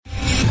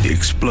The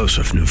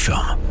explosive new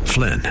film,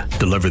 Flynn,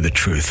 deliver the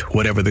truth,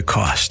 whatever the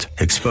cost,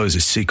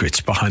 exposes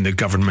secrets behind the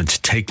government's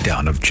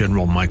takedown of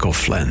General Michael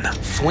Flynn.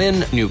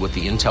 Flynn knew what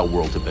the intel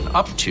world had been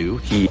up to.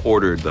 He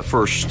ordered the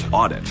first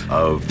audit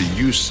of the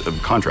use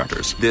of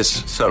contractors.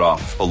 This set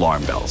off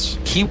alarm bells.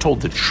 He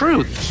told the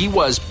truth. He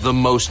was the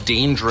most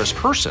dangerous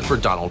person for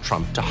Donald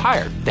Trump to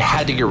hire. They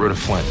had to get rid of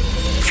Flynn.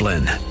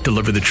 Flynn,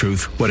 deliver the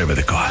truth, whatever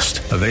the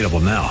cost. Available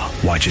now.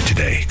 Watch it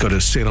today. Go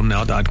to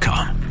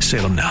salemnow.com.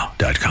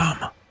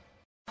 salemnow.com.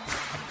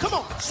 Come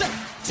on, say,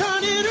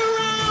 turn it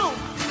around.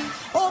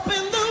 Open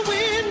the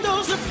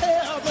windows of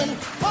heaven.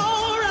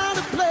 Pour out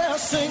a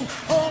blessing,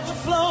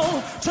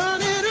 overflow.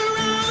 Turn it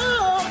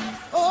around.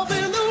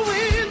 Open the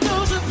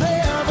windows of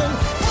heaven.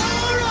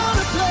 Pour out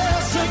a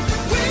blessing.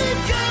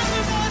 We've got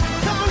what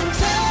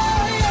comes.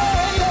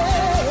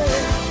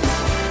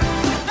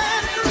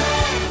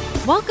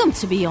 Welcome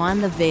to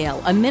Beyond the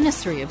Veil, a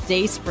ministry of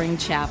Dayspring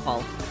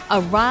Chapel.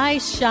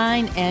 Arise,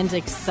 shine, and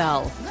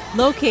excel.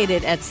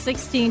 Located at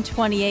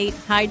 1628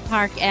 Hyde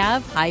Park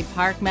Ave, Hyde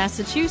Park,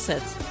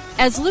 Massachusetts.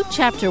 As Luke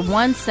chapter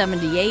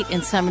 178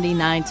 and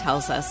 79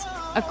 tells us,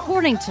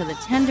 according to the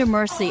tender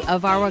mercy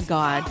of our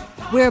God,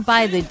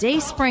 whereby the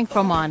dayspring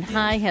from on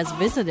high has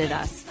visited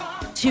us,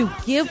 to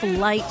give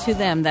light to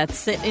them that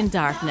sit in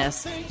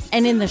darkness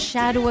and in the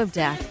shadow of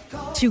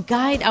death, to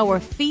guide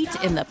our feet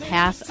in the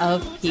path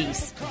of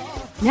peace.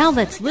 Now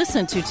let's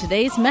listen to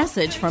today's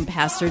message from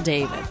Pastor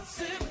David.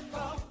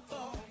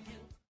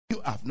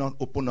 You have not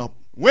opened up.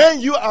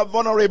 When you are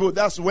vulnerable,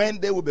 that's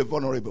when they will be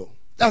vulnerable.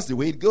 That's the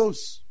way it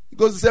goes. It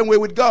goes the same way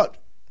with God.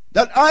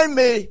 That I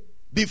may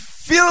be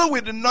filled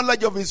with the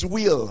knowledge of His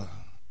will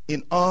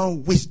in all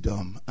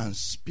wisdom and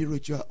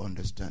spiritual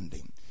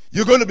understanding.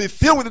 You're going to be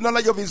filled with the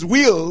knowledge of His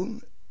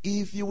will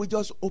if you will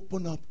just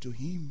open up to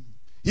Him.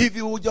 If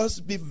you will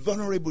just be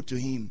vulnerable to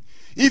Him.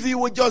 If you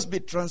will just be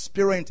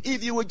transparent.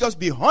 If you will just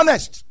be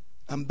honest.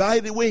 And by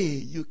the way,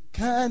 you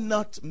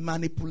cannot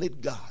manipulate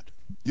God.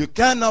 You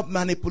cannot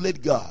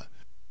manipulate God.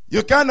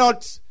 You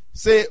cannot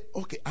say,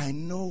 okay, I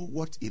know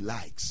what He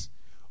likes.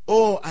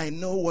 Oh, I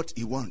know what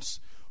He wants.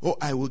 Oh,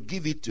 I will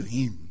give it to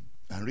Him.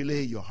 And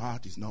really, your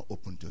heart is not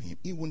open to Him.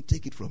 He won't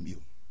take it from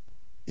you.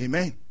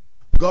 Amen.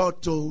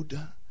 God told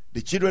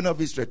the children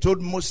of Israel,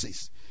 told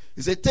Moses,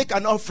 He said, take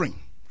an offering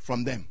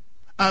from them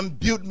and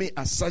build me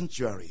a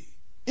sanctuary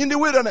in the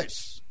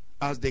wilderness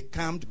as they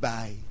camped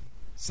by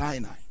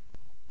Sinai.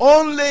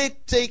 Only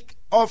take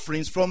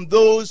offerings from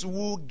those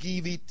who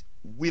give it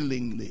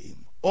willingly.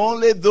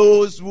 Only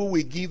those who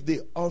will give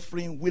the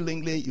offering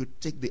willingly, you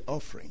take the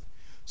offering.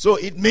 So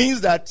it means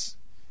that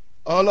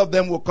all of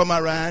them will come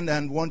around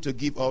and want to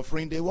give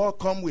offering. They will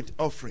come with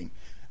offering.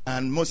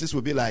 And Moses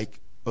will be like,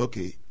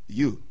 okay,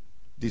 you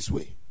this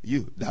way,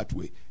 you that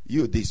way,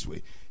 you this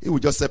way. He will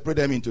just separate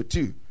them into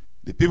two.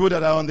 The people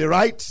that are on the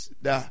right,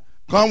 that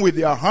come with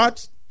their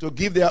heart to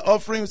give their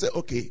offering, say,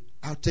 okay,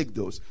 I'll take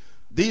those.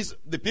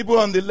 The people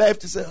on the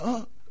left say,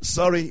 oh,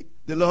 sorry,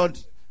 the Lord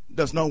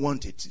does not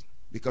want it.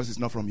 Because it's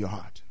not from your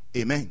heart.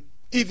 Amen.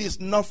 If it's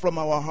not from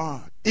our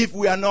heart, if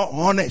we are not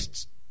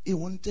honest, He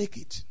won't take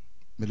it.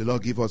 May the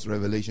Lord give us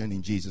revelation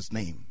in Jesus'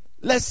 name.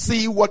 Let's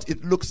see what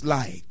it looks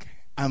like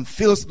and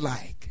feels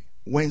like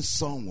when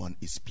someone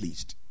is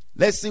pleased.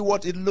 Let's see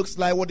what it looks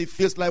like, what it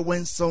feels like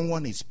when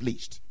someone is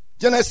pleased.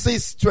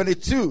 Genesis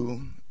 22,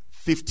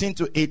 15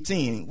 to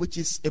 18, which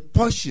is a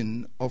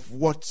portion of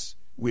what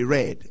we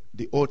read,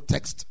 the old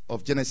text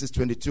of Genesis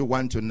 22,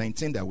 1 to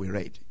 19 that we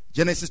read.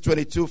 Genesis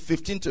 22,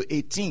 15 to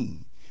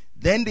 18.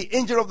 Then the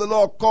angel of the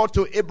Lord called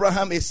to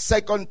Abraham a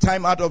second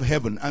time out of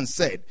heaven and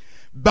said,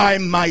 by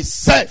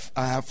myself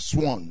I have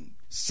sworn,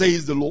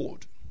 says the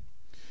Lord,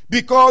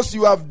 because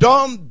you have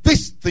done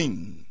this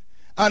thing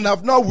and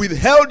have not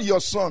withheld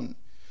your son,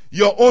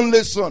 your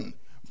only son.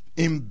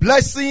 In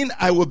blessing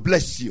I will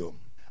bless you,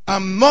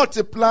 and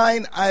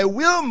multiplying I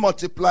will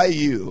multiply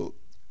you.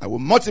 I will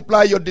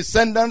multiply your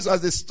descendants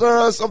as the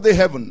stars of the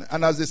heaven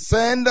and as the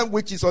sand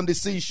which is on the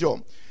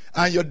seashore.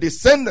 And your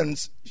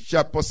descendants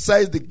shall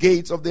possess the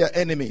gates of their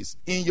enemies.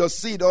 In your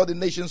seed all the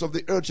nations of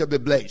the earth shall be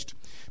blessed,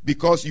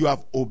 because you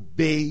have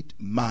obeyed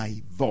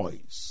my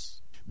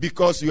voice.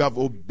 Because you have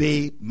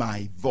obeyed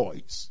my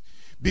voice.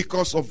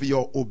 Because of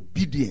your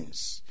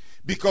obedience.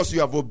 Because you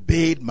have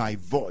obeyed my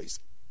voice.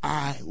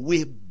 I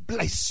will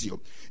bless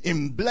you.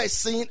 In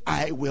blessing,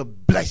 I will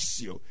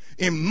bless you.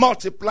 In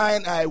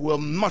multiplying, I will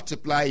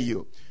multiply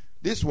you.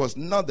 This was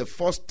not the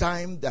first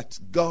time that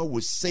God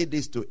would say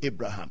this to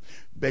Abraham.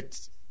 But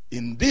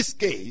in this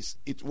case,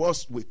 it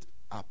was with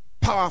a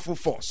powerful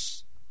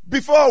force.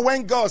 Before,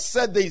 when God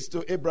said this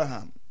to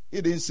Abraham, He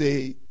didn't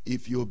say,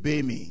 if you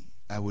obey me,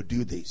 I will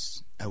do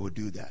this, I will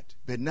do that.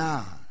 But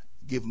now,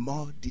 give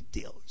more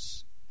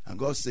details. And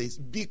God says,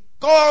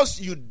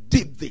 because you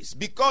did this,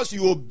 because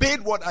you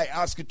obeyed what I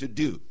asked you to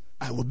do,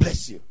 I will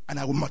bless you and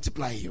I will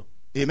multiply you.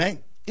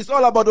 Amen. It's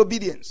all about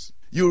obedience.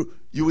 You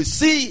will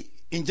see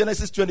in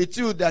Genesis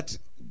 22 that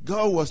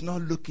God was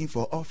not looking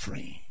for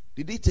offering.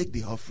 Did He take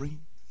the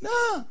offering?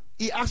 No,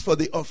 He asked for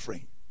the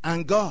offering.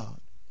 And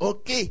God,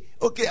 okay,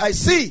 I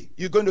see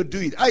you're going to do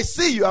it. I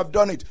see you have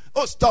done it.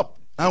 Oh, stop.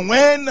 And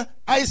when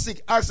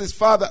Isaac asked his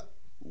father,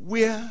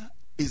 where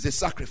is the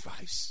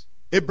sacrifice?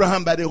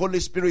 Abraham, by the Holy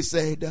Spirit,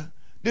 said,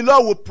 the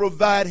Lord will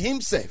provide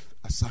himself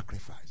a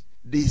sacrifice.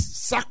 The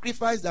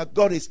sacrifice that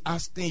God is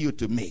asking you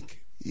to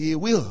make, he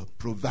will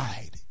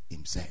provide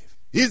himself.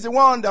 He's the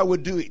one that will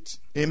do it.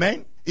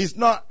 Amen? He's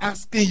not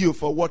asking you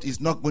for what he's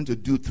not going to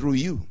do through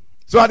you.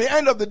 So at the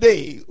end of the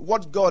day,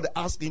 what God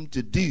asked him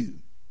to do,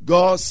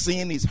 God,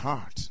 seeing his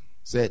heart,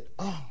 said,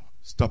 oh,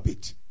 stop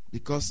it.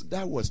 Because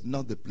that was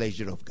not the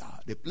pleasure of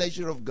God. The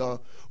pleasure of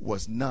God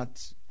was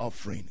not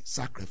offering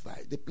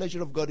sacrifice. The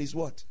pleasure of God is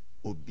what?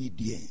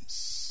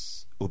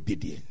 Obedience.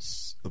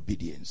 Obedience.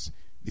 Obedience.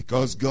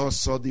 Because God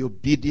saw the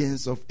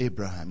obedience of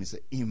Abraham. He said,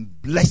 in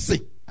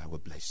blessing, I will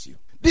bless you.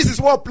 This is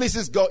what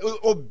pleases God.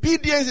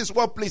 Obedience is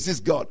what pleases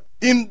God.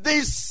 In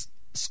this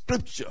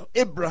scripture,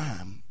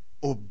 Abraham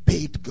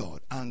obeyed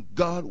God, and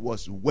God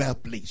was well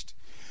pleased.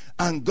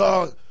 And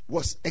God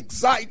was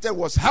excited,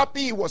 was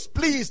happy, was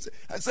pleased,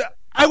 and said,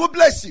 I will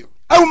bless you.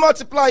 I will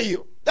multiply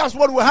you. That's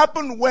what will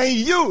happen when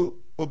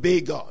you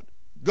obey God.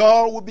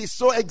 God will be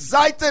so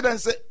excited and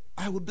say,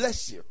 I will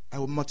bless you. I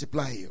will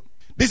multiply you.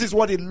 This is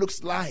what it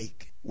looks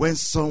like when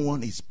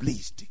someone is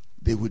pleased.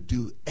 They will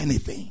do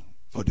anything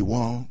for the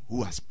one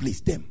who has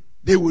pleased them.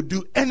 They will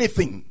do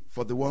anything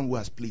for the one who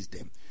has pleased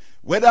them.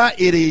 Whether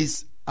it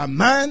is a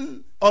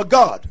man or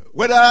God,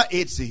 whether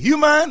it's a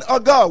human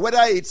or God,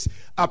 whether it's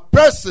a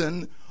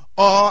person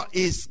or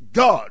is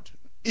God,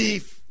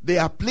 if they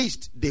are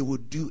pleased, they will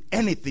do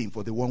anything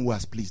for the one who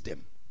has pleased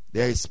them.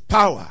 There is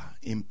power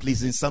in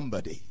pleasing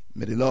somebody.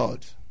 May the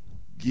Lord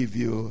give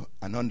you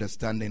an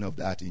understanding of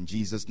that in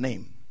Jesus'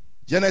 name.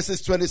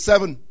 Genesis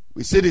 27,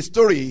 we see the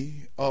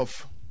story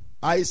of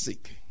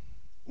Isaac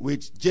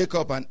with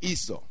Jacob and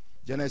Esau.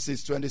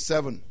 Genesis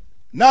 27.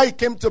 Now it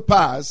came to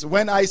pass,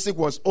 when Isaac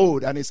was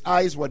old and his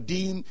eyes were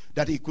dim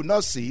that he could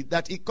not see,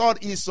 that he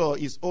called Esau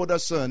his older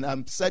son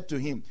and said to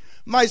him,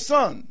 my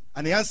son.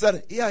 And he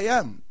answered, here I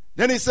am.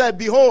 Then he said,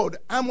 behold,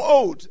 I'm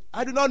old.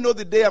 I do not know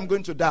the day I'm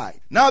going to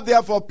die. Now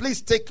therefore, please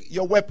take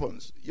your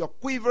weapons, your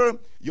quiver,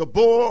 your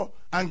bow,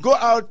 and go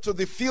out to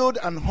the field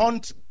and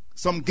hunt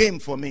some game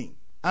for me.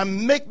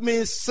 And make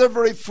me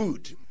savory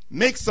food.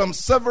 Make some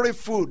savory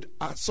food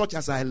such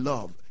as I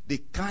love. The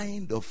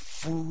kind of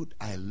food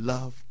I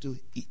love to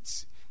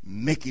eat.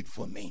 Make it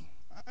for me.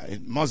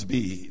 It must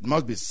be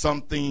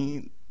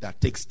something that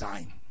takes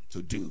time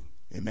to do.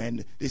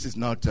 Amen. This is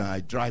not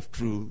a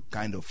drive-through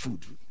kind of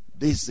food.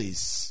 This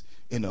is,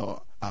 a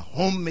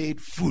homemade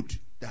food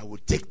that will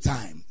take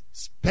time.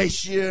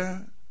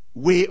 Special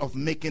way of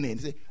making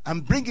it.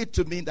 And bring it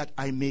to me that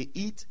I may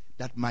eat,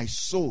 that my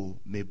soul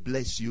may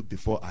bless you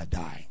before I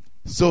die.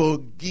 So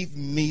give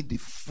me the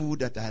food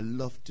that I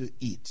love to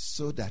eat,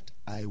 so that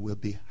I will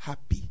be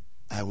happy.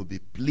 I will be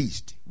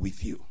pleased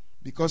with you.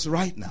 Because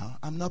right now,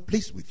 I'm not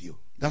pleased with you.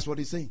 That's what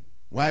he's saying.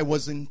 Why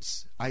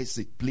wasn't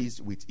Isaac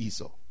pleased with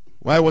Esau?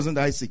 Why wasn't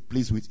Isaac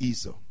pleased with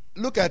Esau?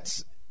 Look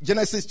at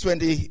Genesis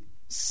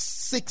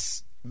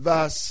 26,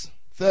 verse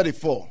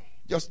 34.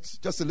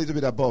 Just a little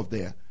bit above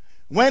there.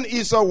 When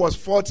Esau was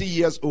 40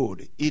 years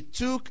old, he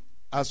took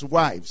as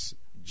wives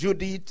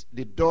Judith,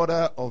 the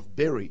daughter of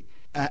Beri,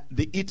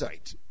 the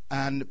Hittite,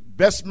 and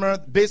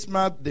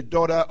Basemath, the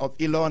daughter of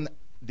Elon,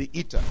 the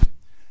Hittite.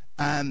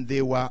 And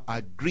they were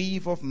a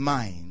grief of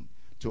mind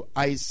to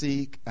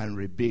Isaac and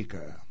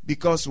Rebekah.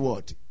 Because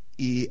what?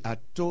 They had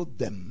told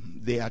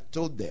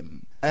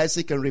them,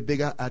 Isaac and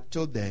Rebekah had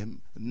told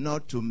them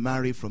not to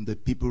marry from the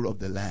people of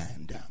the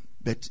land.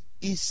 But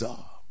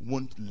Esau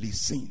won't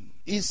listen.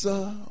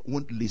 Esau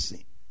won't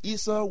listen.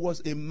 Esau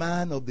was a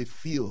man of the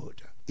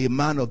field, a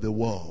man of the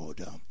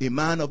world, a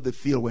man of the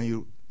field. When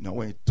you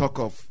talk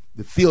of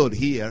the field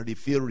here, the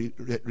field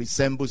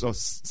resembles or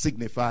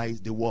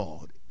signifies the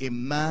world. A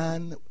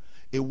man,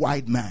 a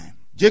white man.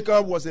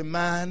 Jacob was a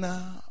man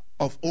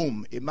of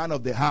home, a man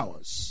of the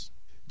house.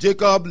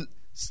 Jacob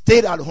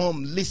stayed at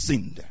home,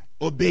 listened,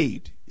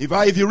 obeyed.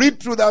 If you read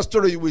through that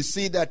story, you will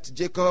see that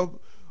Jacob,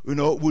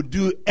 would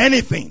do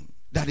anything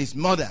that his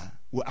mother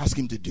would ask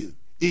him to do.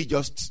 He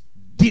just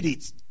did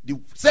it the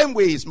same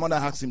way his mother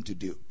asked him to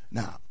do.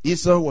 Now,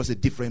 Esau was a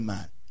different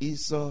man.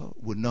 Esau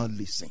would not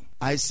listen.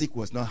 Isaac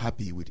was not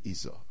happy with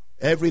Esau.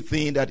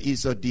 Everything that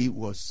Esau did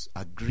was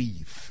a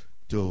grief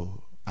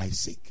to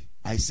Isaac.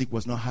 Isaac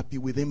was not happy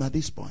with him at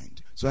this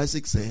point. So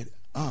Isaac said,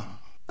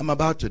 I'm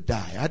about to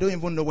die. I don't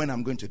even know when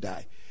I'm going to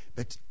die.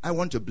 But I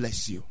want to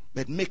bless you.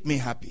 But make me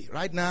happy.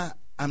 Right now,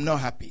 I'm not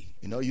happy.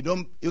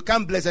 You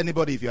can't bless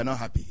anybody if you're not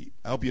happy.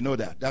 I hope you know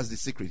that. That's the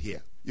secret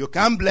here. You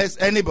can't bless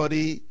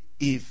anybody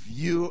if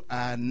you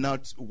are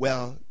not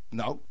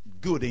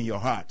good in your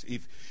heart.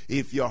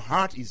 If your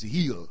heart is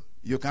healed,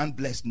 you can't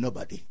bless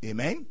nobody.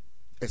 Amen?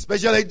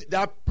 Especially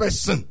that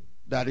person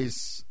that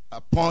is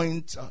a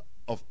point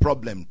of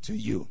problem to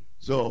you.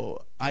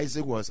 So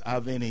Isaac was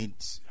having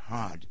it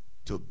hard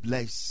to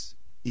bless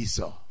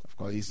Esau. Of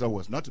course, Esau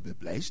was not to be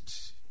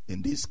blessed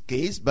in this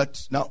case,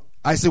 but now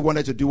Isaac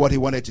wanted to do what he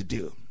wanted to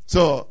do.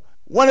 So,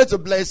 wanted to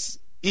bless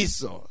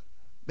Esau,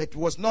 but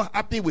was not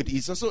happy with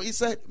Esau. So he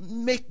said,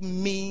 make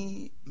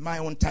me my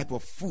own type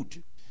of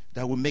food.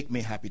 that will make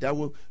me happy, that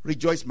will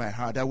rejoice my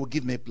heart, that will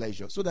give me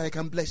pleasure, so that I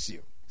can bless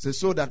you.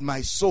 So that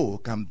my soul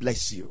can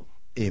bless you.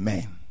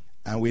 Amen.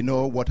 And we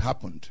know what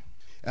happened.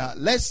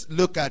 Let's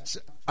look at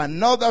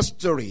another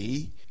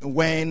story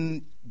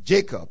when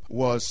Jacob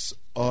was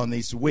on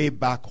his way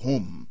back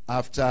home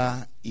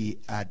after he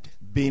had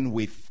been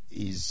with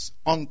his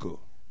uncle.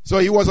 So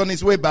he was on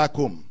his way back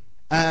home,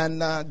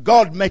 and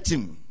God met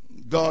him.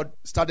 God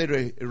started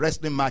a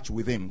wrestling match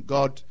with him.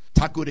 God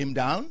tackled him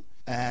down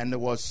and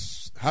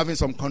was having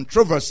some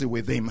controversy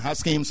with him,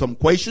 asking him some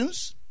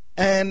questions.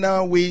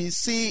 And we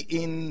see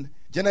in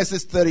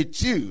Genesis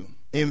 32,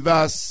 in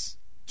verse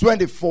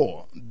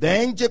 24,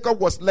 then Jacob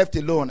was left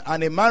alone,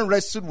 and a man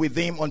wrestled with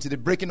him until the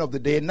breaking of the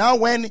day. Now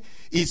when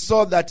he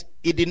saw that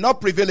it did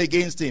not prevail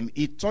against him,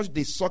 he touched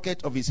the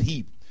socket of his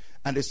hip,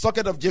 and the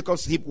socket of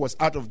Jacob's hip was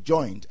out of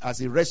joint as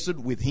he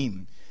wrestled with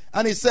him.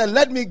 And he said,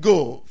 let me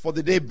go, for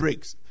the day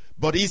breaks.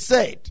 But he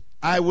said,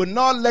 I will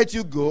not let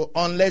you go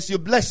unless you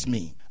bless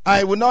me.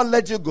 I will not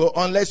let you go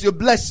unless you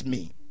bless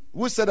me.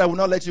 Who said I will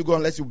not let you go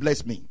unless you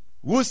bless me?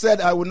 Who said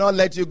I will not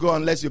let you go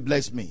unless you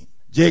bless me?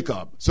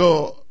 Jacob.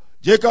 So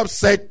Jacob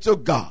said to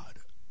God,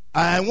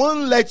 I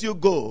won't let you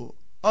go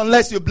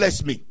unless you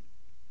bless me.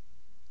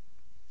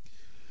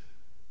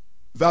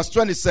 Verse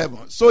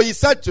 27. So he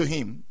said to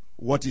him,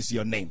 what is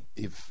your name?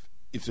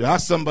 If you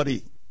ask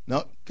somebody,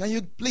 now, can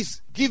you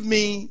please give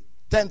me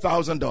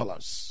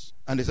 $10,000?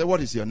 And they said,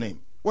 what is your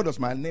name? What does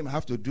my name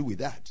have to do with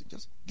that?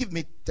 Just give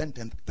me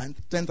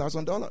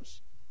 $10,000.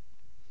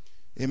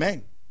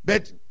 Amen.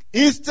 But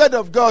instead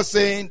of God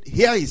saying,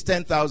 here is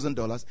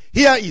 $10,000,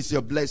 here is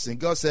your blessing,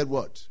 God said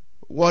what?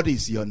 What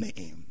is your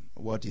name?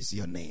 What is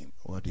your name?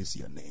 What is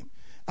your name?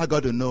 I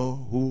got to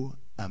know who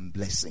I'm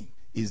blessing.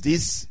 Is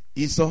this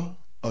Esau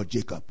or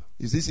Jacob?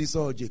 Is this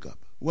Esau or Jacob?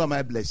 Who am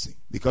I blessing?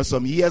 Because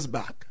some years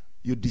back,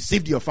 you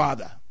deceived your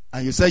father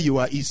and you said you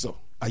are Esau.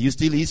 Are you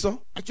still Esau?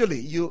 Actually,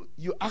 you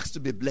asked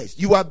to be blessed.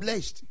 You are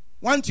blessed.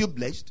 Weren't you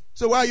blessed?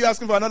 So why are you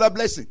asking for another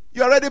blessing?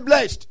 You're already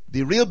blessed.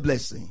 The real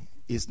blessing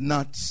is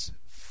not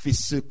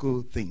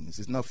physical things.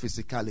 It's not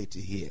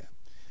physicality here.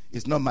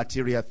 It's not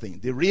material thing.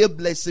 The real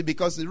blessing,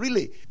 because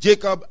really,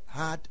 Jacob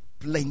had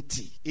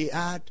plenty. He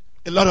had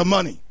a lot of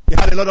money. He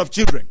had a lot of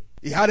children.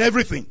 He had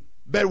everything.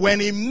 But when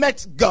he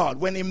met God,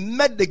 when he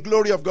met the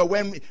glory of God,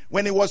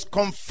 when he was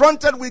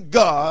confronted with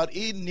God,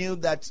 he knew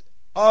that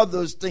all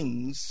those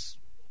things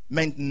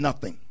meant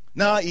nothing.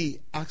 Now he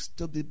asked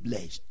to be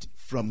blessed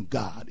from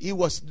God. He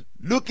was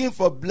looking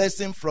for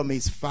blessing from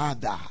his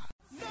father.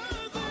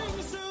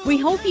 We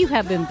hope you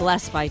have been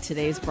blessed by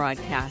today's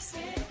broadcast.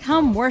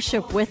 Come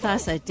worship with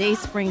us at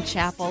Dayspring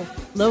Chapel,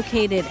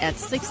 located at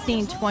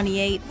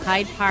 1628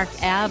 Hyde Park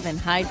Ave in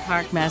Hyde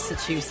Park,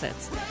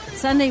 Massachusetts.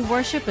 Sunday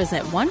worship is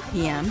at 1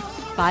 p.m.,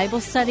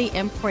 Bible study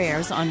and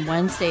prayers on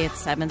Wednesday at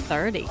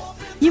 7:30.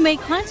 You may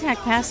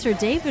contact Pastor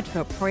David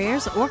for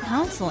prayers or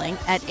counseling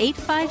at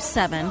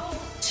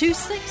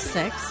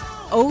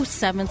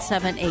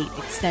 857-266-0778,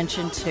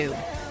 extension 2.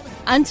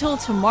 Until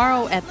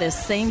tomorrow at this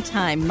same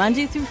time,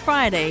 Monday through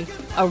Friday,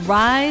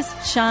 arise,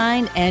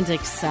 shine, and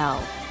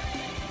excel.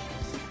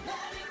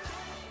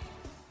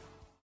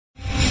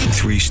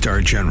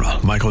 3-star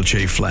General Michael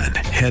J. Flynn,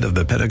 head of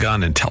the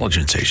Pentagon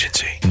Intelligence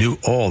Agency, knew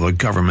all the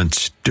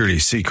government's dirty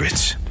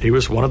secrets. He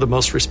was one of the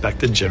most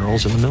respected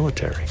generals in the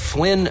military.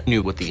 Flynn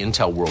knew what the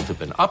intel world had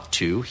been up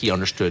to. He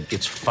understood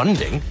its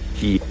funding.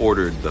 He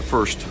ordered the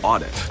first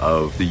audit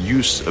of the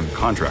use of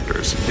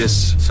contractors.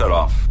 This set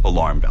off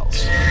alarm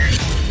bells.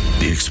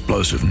 The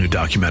explosive new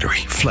documentary,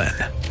 Flynn,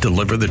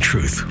 Deliver the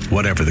Truth,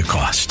 Whatever the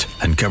Cost,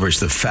 uncovers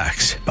the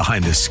facts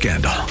behind this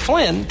scandal.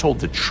 Flynn told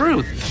the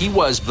truth. He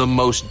was the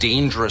most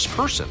dangerous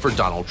person for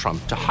Donald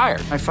Trump to hire.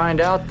 I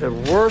find out the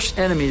worst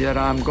enemy that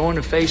I'm going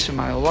to face in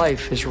my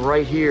life is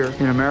right here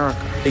in America.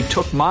 They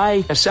took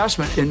my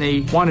assessment and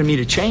they wanted me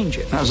to change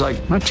it. And I was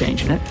like, I'm not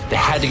changing it. They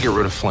had to get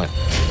rid of Flynn.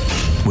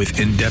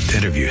 With in-depth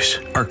interviews,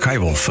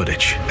 archival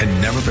footage,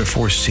 and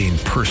never-before-seen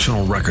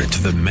personal records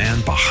of the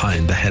man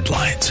behind the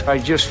headlines. I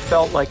just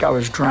felt like I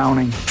was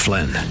drowning.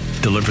 Flynn,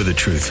 Deliver the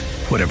Truth,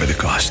 Whatever the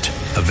Cost.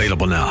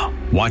 Available now.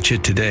 Watch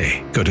it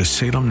today. Go to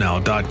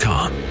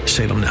salemnow.com.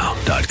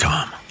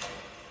 salemnow.com.